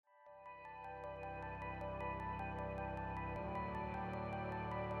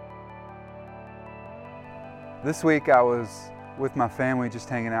This week I was with my family just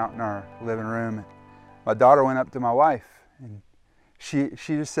hanging out in our living room. My daughter went up to my wife and she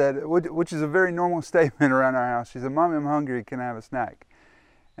just said, which is a very normal statement around our house. She said, "Mommy, I'm hungry. Can I have a snack?"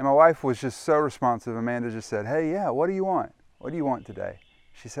 And my wife was just so responsive. Amanda just said, "Hey, yeah, what do you want? What do you want today?"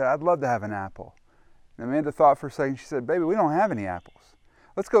 She said, "I'd love to have an apple." And Amanda thought for a second. She said, "Baby, we don't have any apples.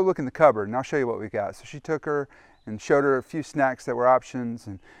 Let's go look in the cupboard and I'll show you what we got." So she took her and showed her a few snacks that were options.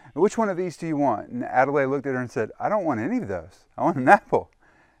 And "Which one of these do you want?" And Adelaide looked at her and said, "I don't want any of those. I want an apple."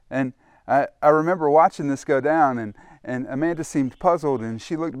 And I remember watching this go down, and Amanda seemed puzzled, and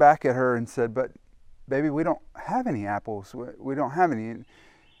she looked back at her and said, "But baby, we don't have any apples. We don't have any." And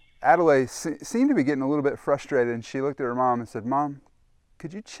Adelaide seemed to be getting a little bit frustrated, and she looked at her mom and said, "Mom,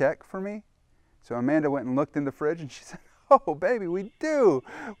 could you check for me?" So Amanda went and looked in the fridge, and she said, "Oh, baby, we do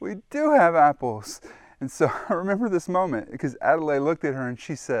have apples." And so I remember this moment because Adelaide looked at her and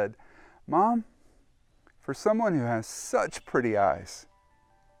she said, "Mom, for someone who has such pretty eyes,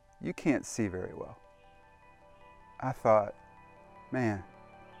 you can't see very well." I thought, man,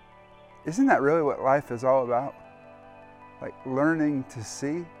 isn't that really what life is all about? Like learning to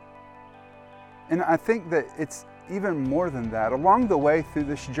see? And I think that it's even more than that. Along the way through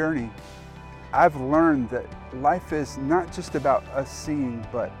this journey, I've learned that life is not just about us seeing,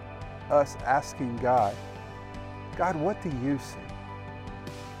 but us asking God, "God, what do you see?"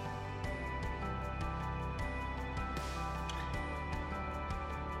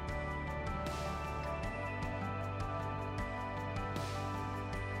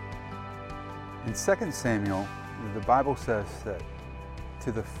 In 2 Samuel, the Bible says that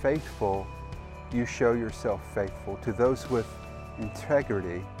to the faithful, you show yourself faithful. To those with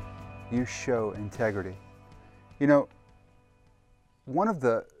integrity, you show integrity. You know, one of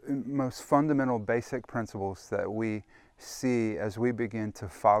the most fundamental basic principles that we see as we begin to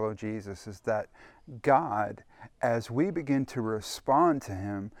follow Jesus is that God, as we begin to respond to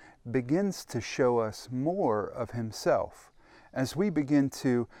Him, begins to show us more of Himself. As we begin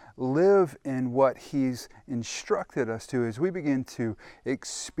to live in what He's instructed us to, as we begin to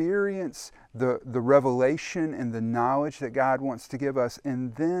experience the revelation and the knowledge that God wants to give us,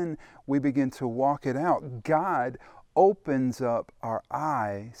 and then we begin to walk it out, God opens up our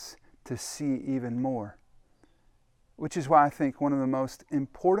eyes to see even more. Which is why I think one of the most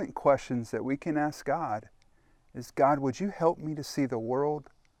important questions that we can ask God is, "God, would you help me to see the world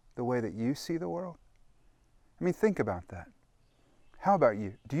the way that you see the world?" I mean, think about that. How about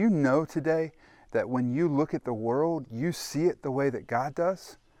you? Do you know today that when you look at the world, you see it the way that God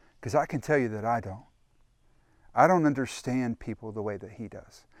does? Because I can tell you that I don't. I don't understand people the way that He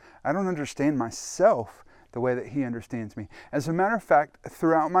does. I don't understand myself the way that He understands me. As a matter of fact,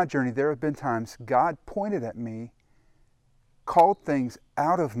 throughout my journey, there have been times God pointed at me, called things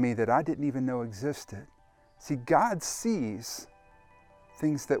out of me that I didn't even know existed. See, God sees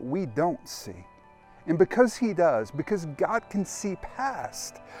things that we don't see. And because He does, because God can see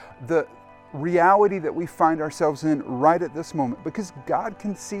past the reality that we find ourselves in right at this moment, because God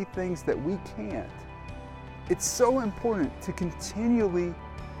can see things that we can't, it's so important to continually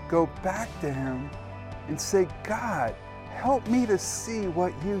go back to Him and say, "God, help me to see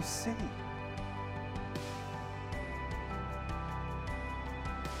what you see."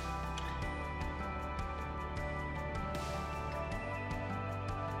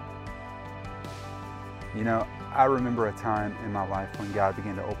 You know, I remember a time in my life when God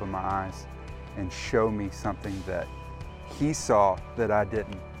began to open my eyes and show me something that He saw that I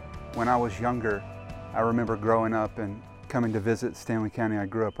didn't. When I was younger, I remember growing up and coming to visit Stanley County. I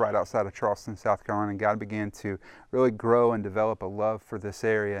grew up right outside of Charleston, South Carolina, and God began to really grow and develop a love for this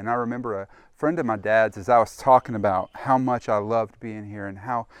area. And I remember a friend of my dad's, as I was talking about how much I loved being here and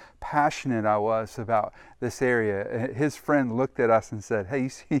how passionate I was about this area, his friend looked at us and said, "Hey, you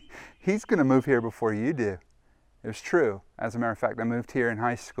see, he's going to move here before you do." It was true. As a matter of fact, I moved here in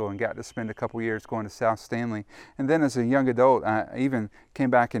high school and got to spend a couple years going to South Stanley. And then as a young adult, I even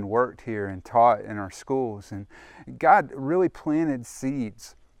came back and worked here and taught in our schools. And God really planted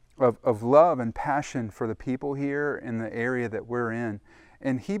seeds of love and passion for the people here in the area that we're in.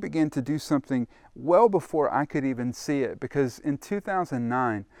 And He began to do something well before I could even see it. Because in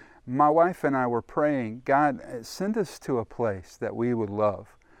 2009, my wife and I were praying, "God, send us to a place that we would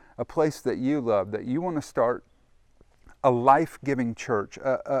love, a place that you love, that you want to start a life-giving church,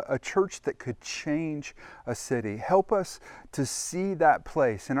 a church that could change a city. Help us to see that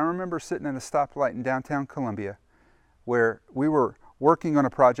place." And I remember sitting at a stoplight in downtown Columbia where we were working on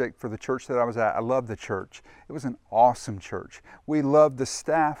a project for the church that I was at. I loved the church. It was an awesome church. We loved the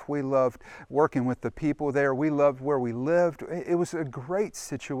staff. We loved working with the people there. We loved where we lived. It was a great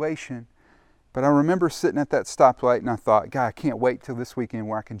situation. But I remember sitting at that stoplight and I thought, God, I can't wait till this weekend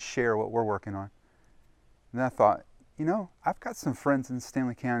where I can share what we're working on. And then I thought, I've got some friends in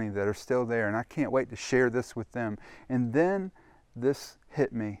Stanley County that are still there, and I can't wait to share this with them. And then this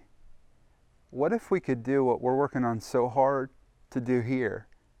hit me. What if we could do what we're working on so hard to do here?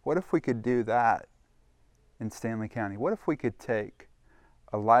 What if we could do that in Stanley County? What if we could take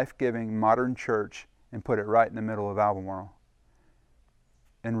a life-giving modern church and put it right in the middle of Albemarle?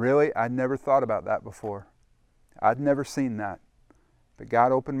 And really, I'd never thought about that before. I'd never seen that. But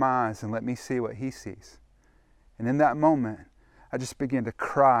God opened my eyes and let me see what He sees. And in that moment, I just began to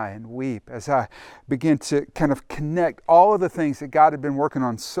cry and weep as I began to kind of connect all of the things that God had been working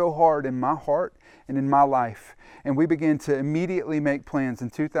on so hard in my heart and in my life. And we began to immediately make plans in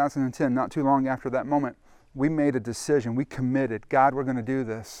 2010, not too long after that moment. We made a decision. We committed. God, we're going to do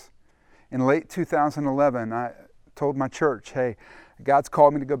this. In late 2011, I told my church, hey, God's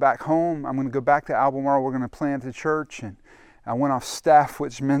called me to go back home. I'm going to go back to Albemarle. We're going to plant a church. And I went off staff,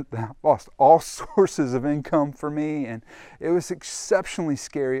 which meant that I lost all sources of income for me. And it was exceptionally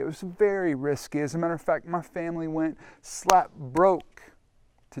scary. It was very risky. As a matter of fact, my family went slap broke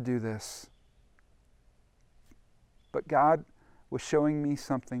to do this. But God was showing me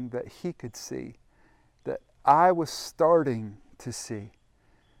something that He could see, that I was starting to see.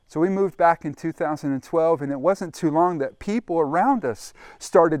 So we moved back in 2012, and it wasn't too long that people around us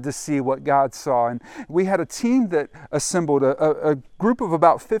started to see what God saw. And we had a team that assembled, a group of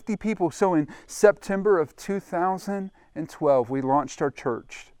about 50 people. So in September of 2012, we launched our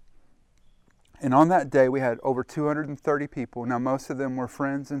church. And on that day, we had over 230 people. Now, most of them were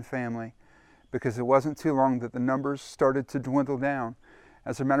friends and family, because it wasn't too long that the numbers started to dwindle down.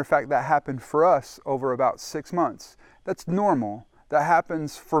 As a matter of fact, that happened for us over about 6 months. That's normal. That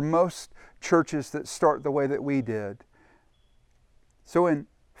happens for most churches that start the way that we did. So in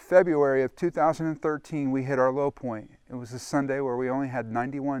February of 2013, we hit our low point. It was a Sunday where we only had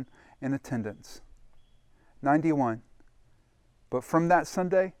 91 in attendance. 91. But from that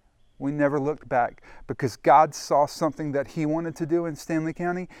Sunday, we never looked back, because God saw something that He wanted to do in Stanley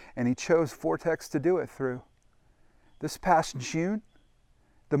County, and He chose Vortex to do it through. This past June,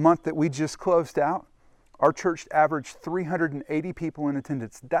 the month that we just closed out, our church averaged 380 people in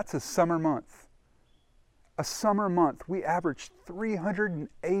attendance. That's a summer month. A summer month, we averaged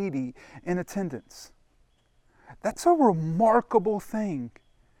 380 in attendance. That's a remarkable thing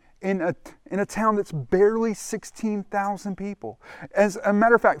in a town that's barely 16,000 people. As a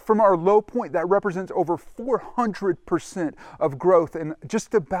matter of fact, from our low point, that represents over 400% of growth in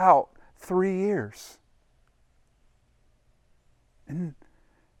just about 3 years. And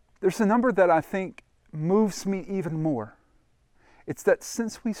there's a number that I think moves me even more. It's that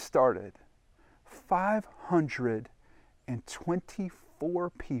since we started, 524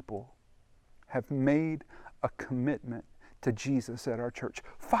 people have made a commitment to Jesus at our church.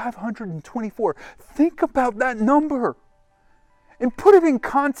 524. Think about that number and put it in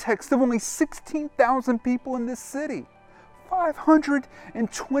context of only 16,000 people in this city.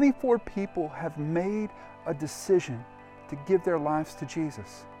 524 people have made a decision to give their lives to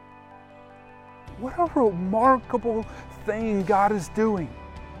Jesus. What a remarkable thing God is doing.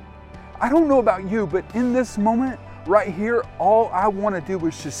 I don't know about you, but in this moment, right here, all I want to do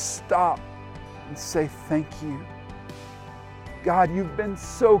is just stop and say thank you. God, you've been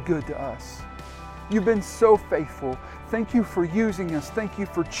so good to us. You've been so faithful. Thank you for using us. Thank you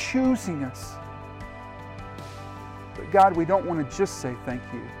for choosing us. But God, we don't want to just say thank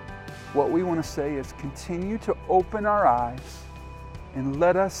you. What we want to say is continue to open our eyes and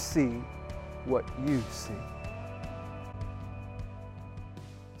let us see what you see.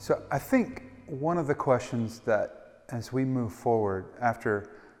 So I think one of the questions that, as we move forward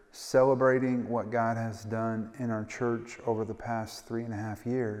after celebrating what God has done in our church over the past 3.5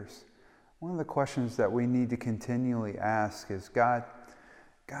 years, one of the questions that we need to continually ask is, God,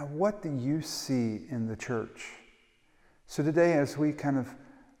 what do you see in the church? So today, as we kind of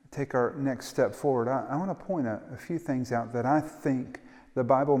take our next step forward, I want to point a few things out that I think the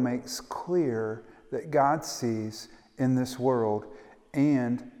Bible makes clear that God sees in this world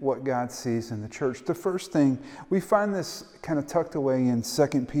and what God sees in the church. The first thing, we find this kind of tucked away in 2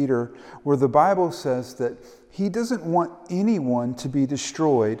 Peter, where the Bible says that He doesn't want anyone to be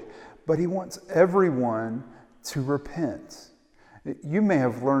destroyed, but He wants everyone to repent. You may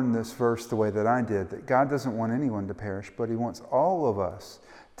have learned this verse the way that I did, that God doesn't want anyone to perish, but He wants all of us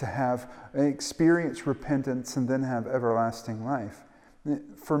to have experience repentance and then have everlasting life.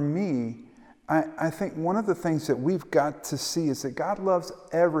 For me, I think one of the things that we've got to see is that God loves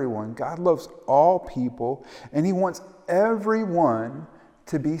everyone. God loves all people, and He wants everyone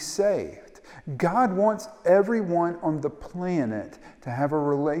to be saved. God wants everyone on the planet to have a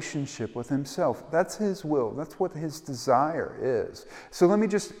relationship with himself. That's his will. That's what his desire is. So let me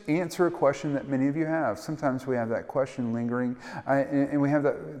just answer a question that many of you have. Sometimes we have that question lingering, and we have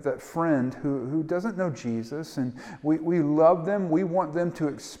that friend who doesn't know Jesus, and we love them. We want them to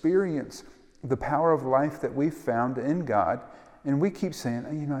experience the power of life that we've found in God, and we keep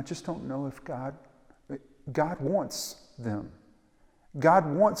saying, I just don't know if God wants them. God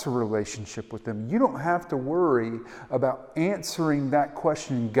wants a relationship with them. You don't have to worry about answering that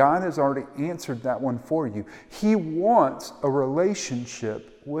question. God has already answered that one for you. He wants a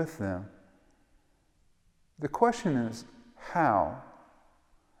relationship with them. The question is, how?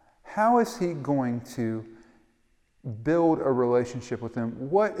 How is he going to build a relationship with them?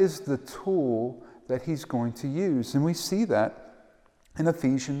 What is the tool that he's going to use? And we see that in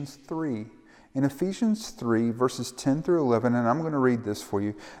Ephesians 3. In Ephesians 3, verses 10 through 11, and I'm going to read this for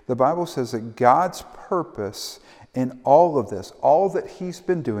you, the Bible says that God's purpose in all of this, all that he's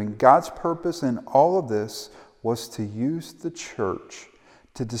been doing, God's purpose in all of this was to use the church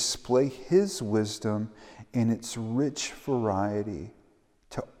to display his wisdom in its rich variety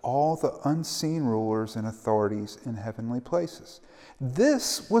to all the unseen rulers and authorities in heavenly places.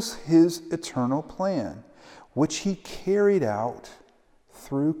 This was his eternal plan, which he carried out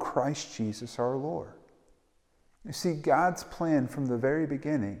through Christ Jesus our Lord. You see, God's plan from the very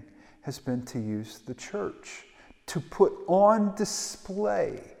beginning has been to use the church to put on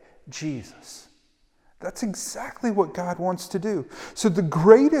display Jesus. That's exactly what God wants to do. So the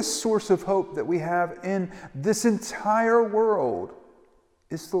greatest source of hope that we have in this entire world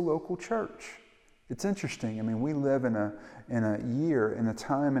is the local church. It's interesting. I mean, we live in a year, in a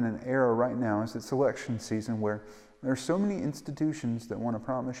time, in an era right now, as it's election season, where there are so many institutions that want to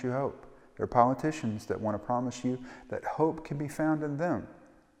promise you hope. There are politicians that want to promise you that hope can be found in them.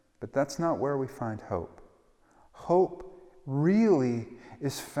 But that's not where we find hope. Hope really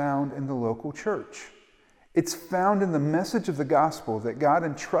is found in the local church. It's found in the message of the gospel that God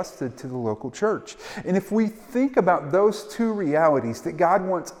entrusted to the local church. And if we think about those two realities, that God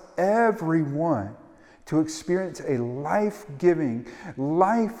wants everyone to experience a life-giving,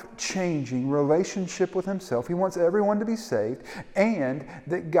 life-changing relationship with himself. He wants everyone to be saved, and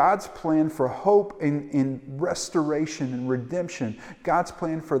that God's plan for hope in restoration and redemption, God's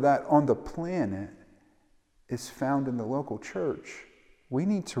plan for that on the planet is found in the local church. We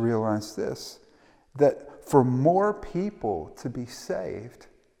need to realize this, that for more people to be saved,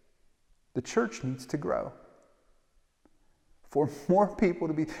 the church needs to grow. For more people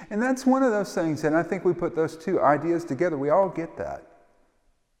to be, and that's one of those things, and I think we put those two ideas together. We all get that.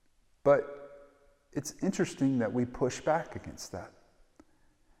 But it's interesting that we push back against that.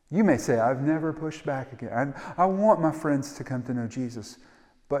 You may say, I've never pushed back against. I want my friends to come to know Jesus.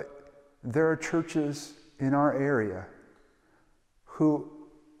 But there are churches in our area who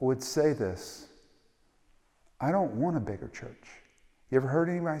would say this: I don't want a bigger church. You ever heard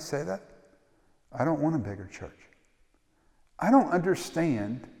anybody say that? I don't want a bigger church. I don't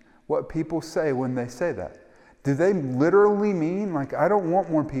understand what people say when they say that. Do they literally mean, like, I don't want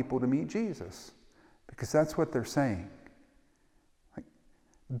more people to meet Jesus? Because that's what they're saying. Like,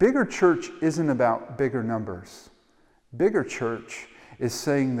 bigger church isn't about bigger numbers. Bigger church is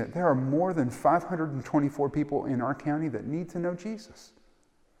saying that there are more than 524 people in our county that need to know Jesus.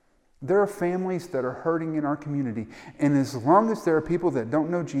 There are families that are hurting in our community. And as long as there are people that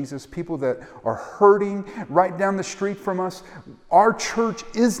don't know Jesus, people that are hurting right down the street from us, our church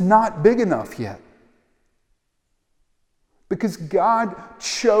is not big enough yet. Because God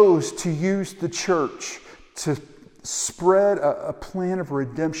chose to use the church to spread a plan of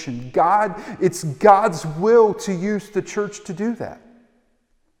redemption. It's God's will to use the church to do that.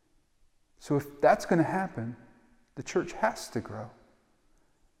 So if that's going to happen, the church has to grow.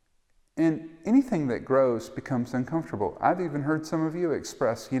 And anything that grows becomes uncomfortable. I've even heard some of you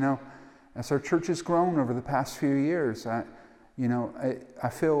express, as our church has grown over the past few years, I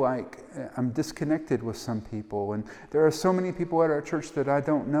feel like I'm disconnected with some people. And there are so many people at our church that I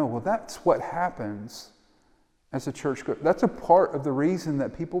don't know. Well, that's what happens as a church grows. That's a part of the reason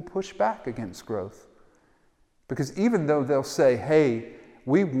that people push back against growth. Because even though they'll say, hey,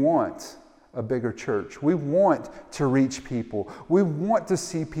 we want a bigger church. We want to reach people. We want to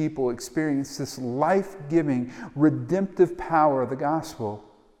see people experience this life-giving, redemptive power of the gospel.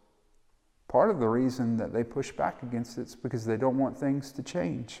 Part of the reason that they push back against it is because they don't want things to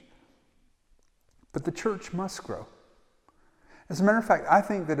change. But the church must grow. As a matter of fact, I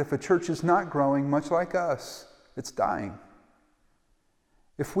think that if a church is not growing, much like us, it's dying.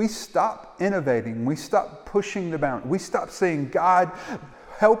 If we stop innovating, we stop pushing the boundaries, we stop saying, God,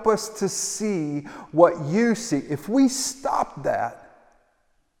 help us to see what you see. If we stop that,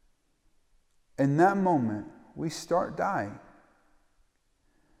 in that moment, we start dying.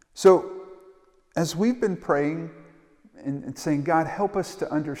 So, as we've been praying and saying, God, help us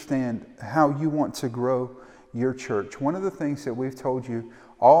to understand how you want to grow your church, one of the things that we've told you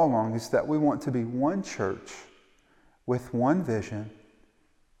all along is that we want to be one church with one vision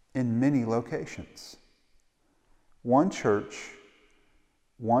in many locations. One church,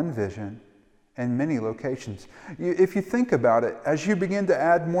 one vision, and many locations. If you think about it, as you begin to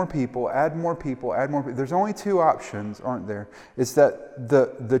add more people, there's only two options, aren't there? It's that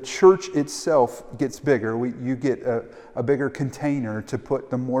the church itself gets bigger. You get a bigger container to put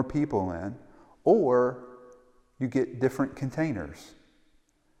the more people in, or you get different containers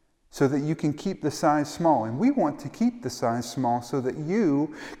so that you can keep the size small. And we want to keep the size small so that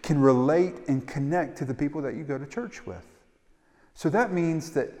you can relate and connect to the people that you go to church with. So that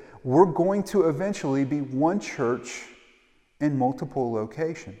means that we're going to eventually be one church in multiple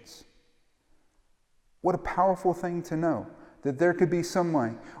locations. What a powerful thing to know, that there could be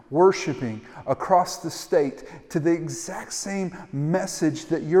someone worshiping across the state to the exact same message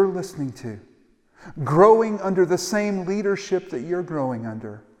that you're listening to, growing under the same leadership that you're growing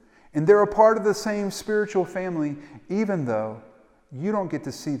under. And they're a part of the same spiritual family, even though you don't get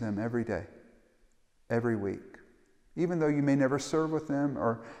to see them every day, every week. Even though you may never serve with them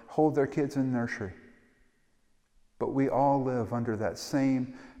or hold their kids in nursery. But we all live under that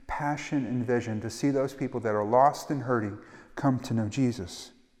same passion and vision to see those people that are lost and hurting come to know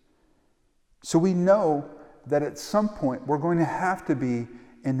Jesus. So we know that at some point we're going to have to be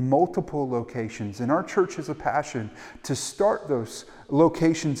in multiple locations. And our church has a passion to start those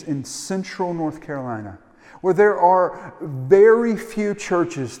locations in central North Carolina, where there are very few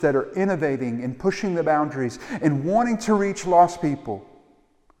churches that are innovating and pushing the boundaries and wanting to reach lost people.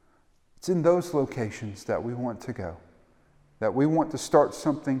 It's in those locations that we want to go, that we want to start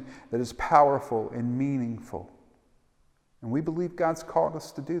something that is powerful and meaningful. And we believe God's called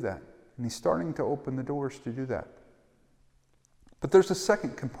us to do that, and He's starting to open the doors to do that. But there's a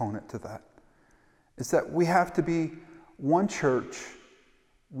second component to that, is that we have to be one church,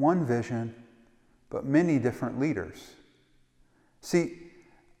 one vision, but many different leaders. See,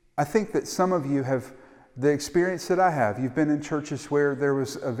 I think that some of you have the experience that I have. You've been in churches where there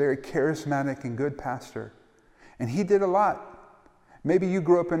was a very charismatic and good pastor, and he did a lot. Maybe you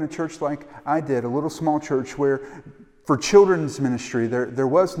grew up in a church like I did, a little small church where for children's ministry, there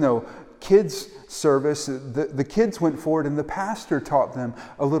was no kids service. The kids went forward and the pastor taught them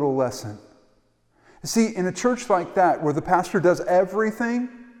a little lesson. See, in a church like that where the pastor does everything,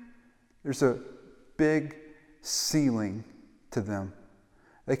 there's a big ceiling to them.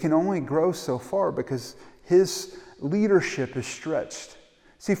 They can only grow so far because his leadership is stretched.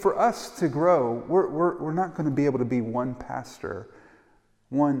 See, for us to grow, we're not going to be able to be one pastor,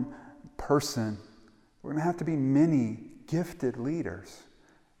 one person. We're going to have to be many gifted leaders.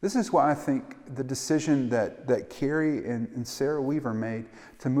 This is why I think the decision that Carrie and Sarah Weaver made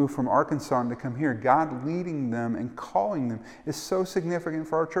to move from Arkansas to come here, God leading them and calling them, is so significant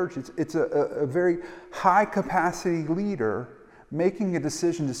for our church. It's a very high capacity leader making a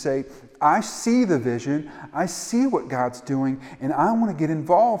decision to say, I see the vision, I see what God's doing, and I want to get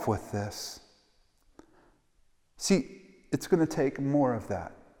involved with this. See, it's going to take more of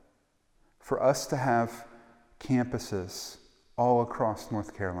that for us to have campuses all across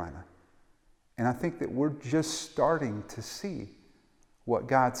North Carolina. And I think that we're just starting to see what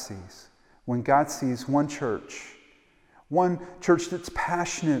God sees. When God sees one church that's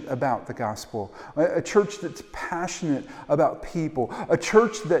passionate about the gospel, a church that's passionate about people, a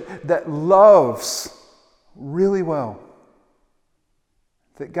church that loves really well.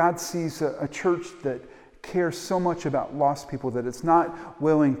 That God sees a church that cares so much about lost people that it's not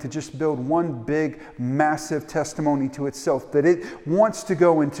willing to just build one big, massive testimony to itself, that it wants to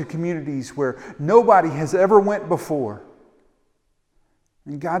go into communities where nobody has ever went before.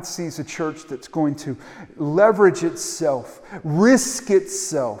 And God sees a church that's going to leverage itself, risk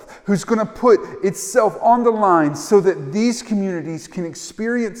itself, who's going to put itself on the line so that these communities can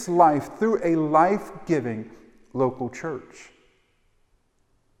experience life through a life-giving local church.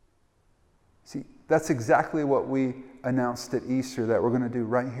 See, that's exactly what we announced at Easter that we're going to do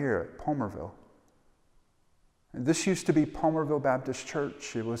right here at Palmerville. And this used to be Palmerville Baptist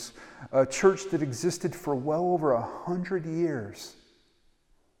Church. It was a church that existed for well over 100 years.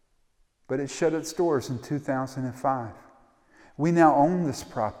 But it shut its doors in 2005. We now own this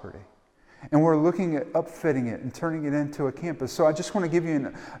property. And we're looking at upfitting it and turning it into a campus. So I just want to give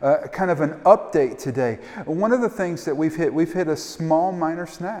you kind of an update today. One of the things that we've hit a small minor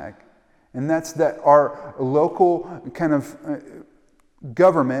snag. And that's that our local kind of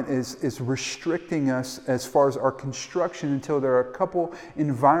government is restricting us as far as our construction until there are a couple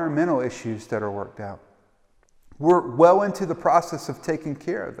environmental issues that are worked out. We're well into the process of taking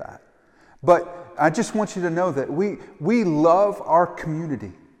care of that. But I just want you to know that we love our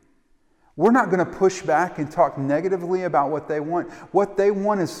community. We're not going to push back and talk negatively about what they want. What they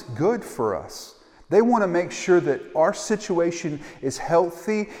want is good for us. They want to make sure that our situation is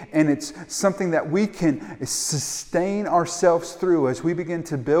healthy and it's something that we can sustain ourselves through as we begin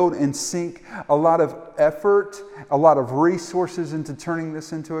to build and sink a lot of effort, a lot of resources into turning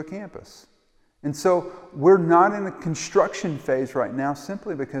this into a campus. And so we're not in a construction phase right now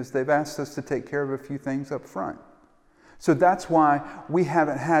simply because they've asked us to take care of a few things up front. So that's why we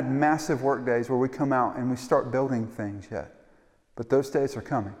haven't had massive work days where we come out and we start building things yet. But those days are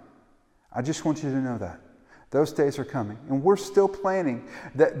coming. I just want you to know that. Those days are coming. And we're still planning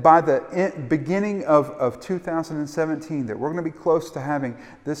that by the beginning of 2017 that we're going to be close to having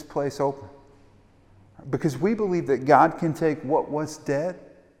this place open. Because we believe that God can take what was dead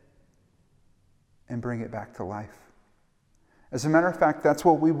and bring it back to life. As a matter of fact, that's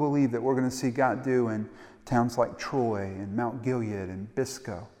what we believe that we're going to see God do in towns like Troy and Mount Gilead and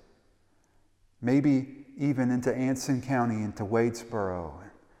Biscoe. Maybe even into Anson County, into Wadesboro.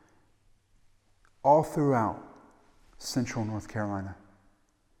 All throughout central North Carolina.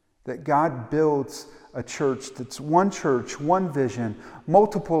 That God builds a church that's one church, one vision,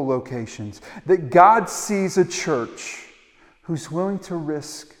 multiple locations. That God sees a church who's willing to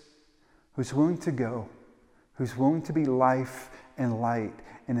risk, who's willing to go, who's willing to be life and light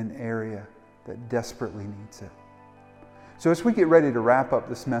in an area that desperately needs it. So as we get ready to wrap up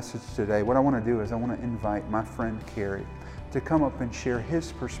this message today, what I want to do is I want to invite my friend Kerry to come up and share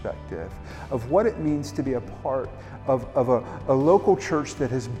his perspective of what it means to be a part of a local church that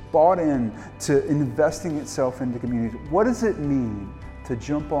has bought in to investing itself into community. What does it mean to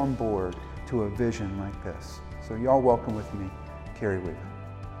jump on board to a vision like this? So y'all welcome with me, Kerry Weaver.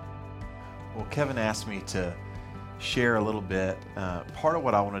 Well, Kevin asked me to share a little bit. Part of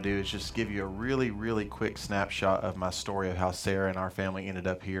what I want to do is just give you a really, really quick snapshot of my story of how Sarah and our family ended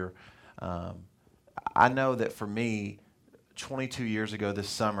up here. I know that for me, 22 years ago this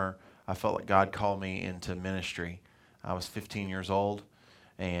summer, I felt like God called me into ministry. I was 15 years old,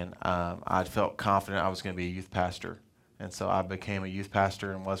 and I felt confident I was going to be a youth pastor. And so I became a youth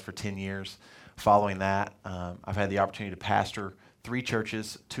pastor and was for 10 years. Following that, I've had the opportunity to pastor 3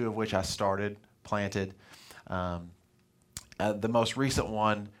 churches, 2 of which I planted. The most recent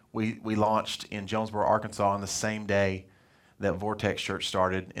one we launched in Jonesboro, Arkansas on the same day that Vortex Church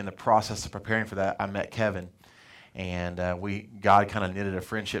started. In the process of preparing for that, I met Kevin. And God kind of knitted a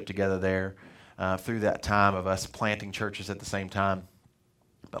friendship together there through that time of us planting churches at the same time.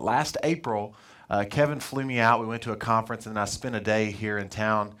 But last April, Kevin flew me out. We went to a conference, and I spent a day here in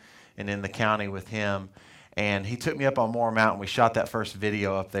town and in the county with him. And he took me up on Moore Mountain. We shot that first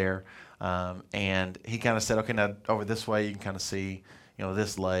video up there. And he kind of said, okay, now over this way you can kind of see,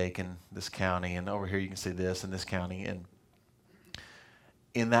 this lake and this county. And over here you can see this and this county. And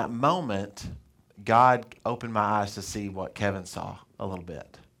in that moment, God opened my eyes to see what Kevin saw a little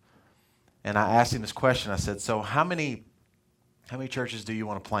bit. And I asked him this question. I said, so how many churches do you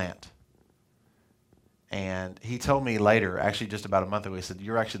want to plant? And he told me later, actually just about a month ago, he said,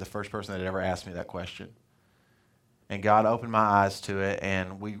 you're actually the first person that had ever asked me that question. And God opened my eyes to it,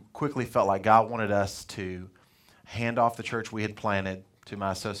 and we quickly felt like God wanted us to hand off the church we had planted to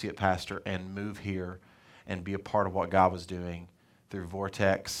my associate pastor and move here and be a part of what God was doing through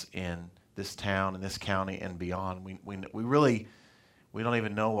Vortex in this town and this county and beyond. We don't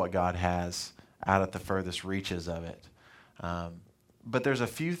even know what God has out at the furthest reaches of it. But there's a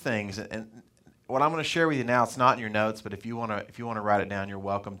few things, and what I'm going to share with you now, it's not in your notes, but if you want to write it down, you're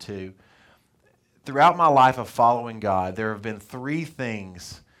welcome to. Throughout my life of following God, there have been 3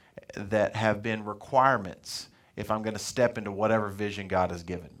 things that have been requirements if I'm going to step into whatever vision God has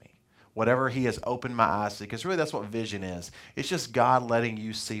given me. Whatever He has opened my eyes to, because really that's what vision is. It's just God letting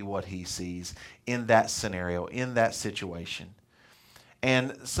you see what He sees in that scenario, in that situation.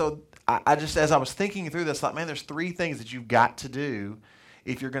 And so I just, as I was thinking through this, I thought, man, there's 3 things that you've got to do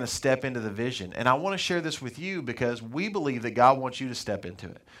if you're going to step into the vision. And I want to share this with you because we believe that God wants you to step into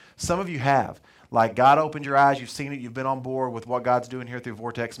it. Some of you have. Like, God opened your eyes, you've seen it, you've been on board with what God's doing here through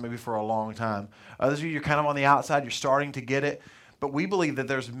Vortex maybe for a long time. Others of you, you're kind of on the outside, you're starting to get it. But we believe that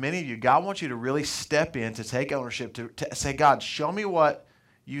there's many of you, God wants you to really step in, to take ownership, to say, God, show me what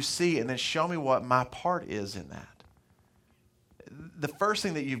you see, and then show me what my part is in that. The first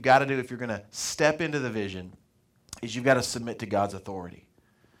thing that you've got to do if you're going to step into the vision is you've got to submit to God's authority.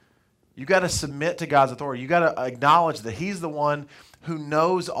 You've got to submit to God's authority. You've got to acknowledge that He's the one who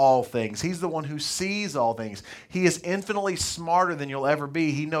knows all things. He's the one who sees all things. He is infinitely smarter than you'll ever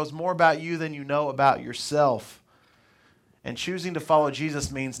be. He knows more about you than you know about yourself. And choosing to follow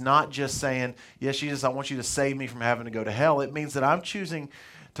Jesus means not just saying, yes, Jesus, I want you to save me from having to go to hell. It means that I'm choosing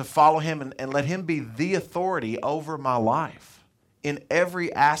to follow Him and let Him be the authority over my life in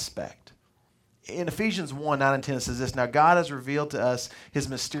every aspect. In Ephesians 1, 9 and 10, it says this, now God has revealed to us His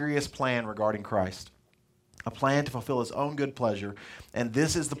mysterious plan regarding Christ, a plan to fulfill His own good pleasure, and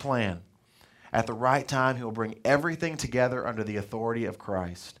this is the plan. At the right time, He will bring everything together under the authority of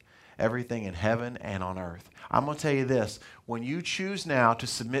Christ, everything in heaven and on earth. I'm going to tell you this, when you choose now to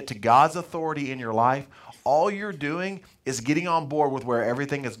submit to God's authority in your life, all you're doing is getting on board with where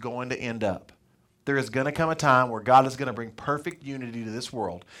everything is going to end up. There is going to come a time where God is going to bring perfect unity to this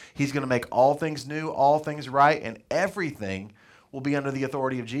world. He's going to make all things new, all things right, and everything will be under the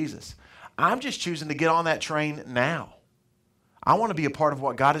authority of Jesus. I'm just choosing to get on that train now. I want to be a part of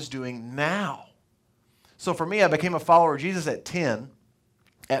what God is doing now. So for me, I became a follower of Jesus at 10.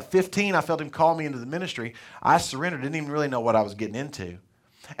 At 15, I felt Him call me into the ministry. I surrendered, didn't even really know what I was getting into.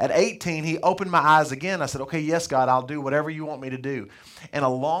 At 18, He opened my eyes again. I said, okay, yes, God, I'll do whatever you want me to do. And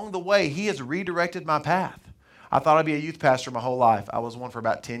along the way, He has redirected my path. I thought I'd be a youth pastor my whole life. I was one for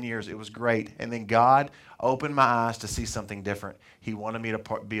about 10 years. It was great. And then God opened my eyes to see something different. He wanted me to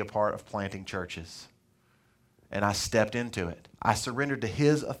be a part of planting churches. And I stepped into it. I surrendered to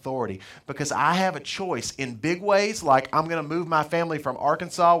His authority because I have a choice in big ways, like I'm going to move my family from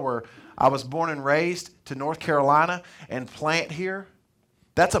Arkansas, where I was born and raised, to North Carolina and plant here.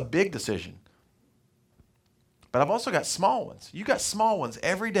 That's a big decision. But I've also got small ones. You got small ones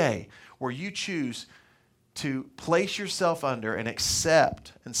every day where you choose to place yourself under and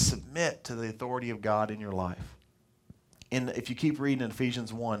accept and submit to the authority of God in your life. And if you keep reading in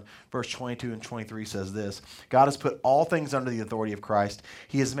Ephesians 1, verse 22 and 23 says this, God has put all things under the authority of Christ.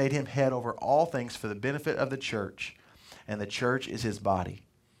 He has made Him head over all things for the benefit of the church, and the church is His body.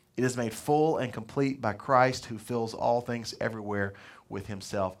 It is made full and complete by Christ, who fills all things everywhere with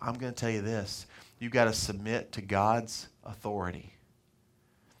Himself. I'm going to tell you this. You've got to submit to God's authority.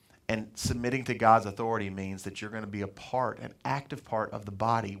 And submitting to God's authority means that you're going to be an active part of the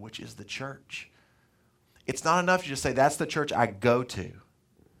body, which is the church. It's not enough to just say, that's the church I go to.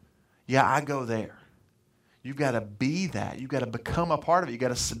 Yeah, I go there. You've got to be that. You've got to become a part of it. You've got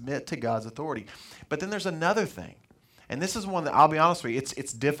to submit to God's authority. But then there's another thing. And this is one that, I'll be honest with you,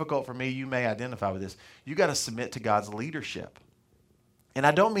 it's difficult for me. You may identify with this. You've got to submit to God's leadership. And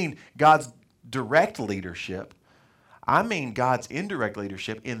I don't mean God's direct leadership. I mean God's indirect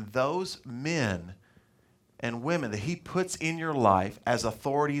leadership in those men and women that He puts in your life as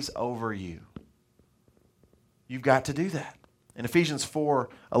authorities over you. You've got to do that. In Ephesians 4,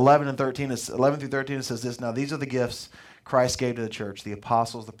 11 through 13, it says this, now these are the gifts Christ gave to the church, the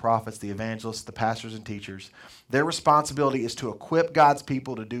apostles, the prophets, the evangelists, the pastors and teachers. Their responsibility is to equip God's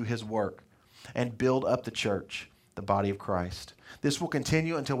people to do His work and build up the church, the body of Christ. This will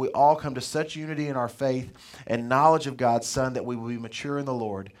continue until we all come to such unity in our faith and knowledge of God's Son that we will be mature in the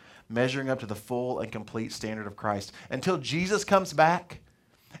Lord, measuring up to the full and complete standard of Christ. Until Jesus comes back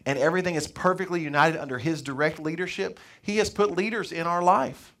and everything is perfectly united under His direct leadership, He has put leaders in our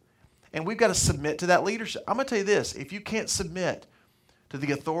life. And we've got to submit to that leadership. I'm going to tell you this, if you can't submit to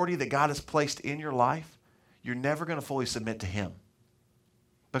the authority that God has placed in your life, you're never going to fully submit to Him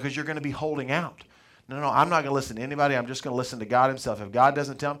because you're going to be holding out. No, I'm not going to listen to anybody. I'm just going to listen to God Himself. If God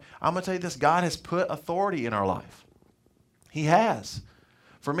doesn't tell me, I'm going to tell you this, God has put authority in our life. He has.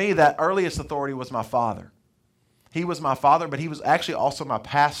 For me, that earliest authority was my father. He was my father, but he was actually also my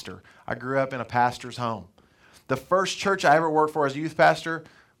pastor. I grew up in a pastor's home. The first church I ever worked for as a youth pastor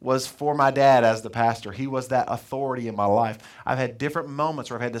was for my dad as the pastor. He was that authority in my life. I've had different moments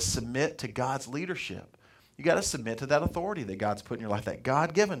where I've had to submit to God's leadership. You got to submit to that authority that God's put in your life, that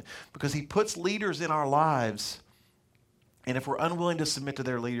God-given, because He puts leaders in our lives. And if we're unwilling to submit to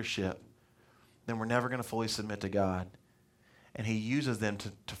their leadership, then we're never going to fully submit to God. And He uses them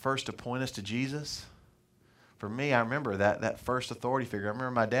to first point us to Jesus. For me, I remember that first authority figure. I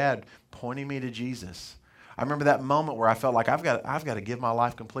remember my dad pointing me to Jesus. I remember that moment where I felt like I've got to give my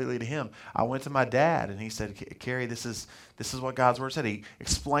life completely to Him. I went to my dad and he said, Kerry, this is what God's Word said. He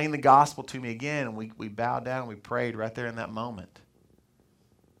explained the gospel to me again, and we bowed down and we prayed right there in that moment.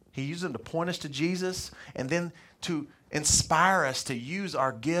 He used them to point us to Jesus and then to inspire us to use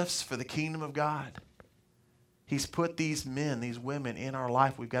our gifts for the kingdom of God. He's put these men, these women in our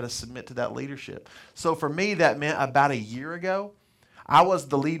life. We've got to submit to that leadership. So for me, that meant about a year ago, I was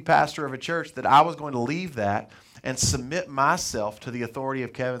the lead pastor of a church that I was going to leave that and submit myself to the authority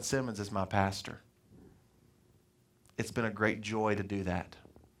of Kevin Simmons as my pastor. It's been a great joy to do that.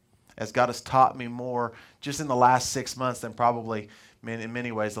 As God has taught me more just in the last 6 months than probably in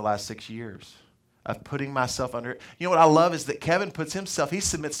many ways the last 6 years of putting myself under. You know what I love is that Kevin puts himself, he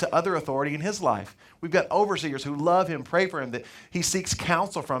submits to other authority in his life. We've got overseers who love him, pray for him, that he seeks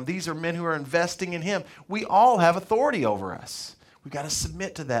counsel from. These are men who are investing in him. We all have authority over us. We've got to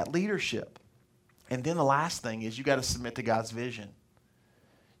submit to that leadership. And then the last thing is you got to submit to God's vision.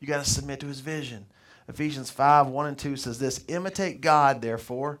 You got to submit to his vision. Ephesians 5:1-2 says this, imitate God,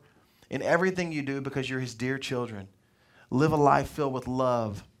 therefore, in everything you do because you're his dear children. Live a life filled with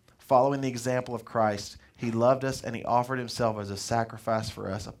love, following the example of Christ. He loved us and he offered himself as a sacrifice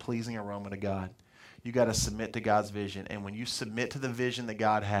for us, a pleasing aroma to God. You got to submit to God's vision. And when you submit to the vision that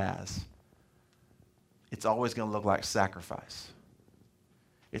God has, it's always going to look like sacrifice.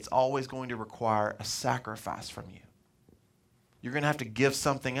 It's always going to require a sacrifice from you. You're going to have to give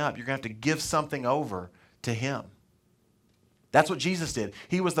something up. You're going to have to give something over to him. That's what Jesus did.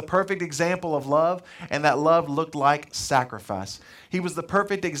 He was the perfect example of love, and that love looked like sacrifice. He was the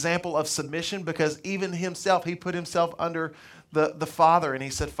perfect example of submission because even himself, he put himself under the Father, and he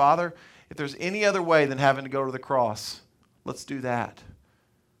said, Father, if there's any other way than having to go to the cross, let's do that.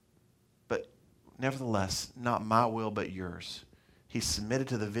 But nevertheless, not my will but yours. He submitted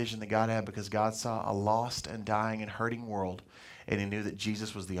to the vision that God had because God saw a lost and dying and hurting world, and he knew that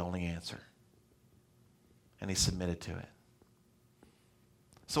Jesus was the only answer. And he submitted to it.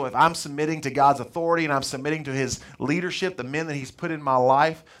 So if I'm submitting to God's authority and I'm submitting to his leadership, the men that he's put in my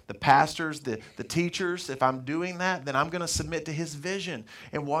life, the pastors, the teachers, if I'm doing that, then I'm going to submit to his vision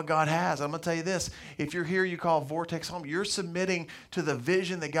and what God has. I'm going to tell you this. If you're here, you call Vortex home, you're submitting to the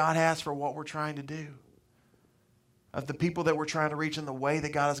vision that God has for what we're trying to do, of the people that we're trying to reach in the way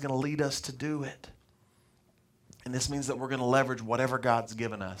that God is going to lead us to do it. And this means that we're going to leverage whatever God's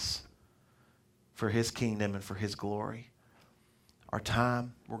given us for his kingdom and for his glory. Our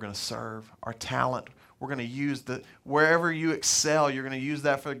time, we're going to serve. Our talent, we're going to use wherever you excel, you're going to use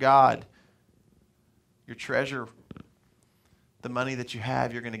that for God. Your treasure, the money that you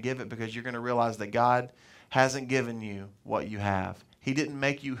have, you're going to give it because you're going to realize that God hasn't given you what you have. He didn't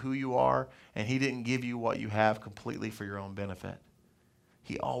make you who you are, and he didn't give you what you have completely for your own benefit.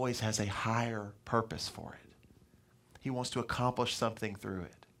 He always has a higher purpose for it. He wants to accomplish something through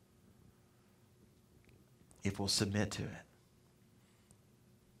it if we'll submit to it.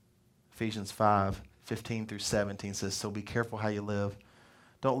 Ephesians 5:15-17 says, so be careful how you live.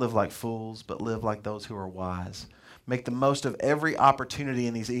 Don't live like fools, but live like those who are wise. Make the most of every opportunity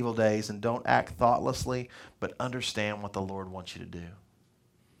in these evil days and don't act thoughtlessly, but understand what the Lord wants you to do.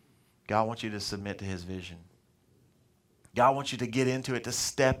 God wants you to submit to his vision. God wants you to get into it, to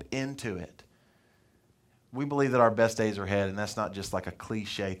step into it. We believe that our best days are ahead, and that's not just like a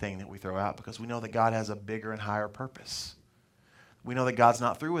cliche thing that we throw out because we know that God has a bigger and higher purpose. We know that God's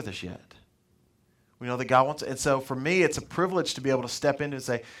not through with us yet. We know that God wants, and so for me, it's a privilege to be able to step into and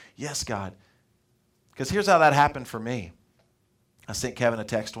say, yes, God. Because here's how that happened for me. I sent Kevin a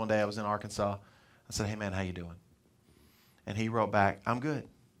text one day. I was in Arkansas. I said, hey, man, how you doing? And he wrote back, I'm good.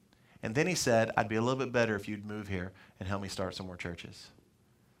 And then he said, I'd be a little bit better if you'd move here and help me start some more churches.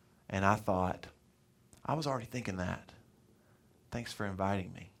 And I thought, I was already thinking that. Thanks for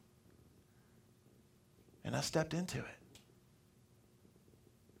inviting me. And I stepped into it.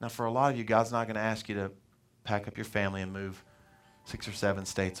 Now, for a lot of you, God's not going to ask you to pack up your family and move 6 or 7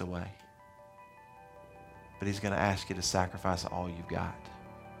 states away. But he's going to ask you to sacrifice all you've got.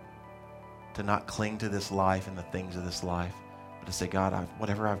 To not cling to this life and the things of this life, but to say, God,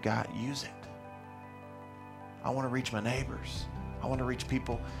 whatever I've got, use it. I want to reach my neighbors. I want to reach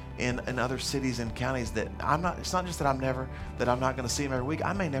people in other cities and counties that it's not just that I'm not going to see them every week.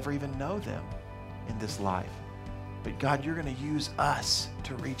 I may never even know them in this life. But God, you're going to use us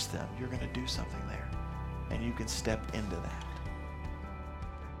to reach them. You're going to do something there. And you can step into that.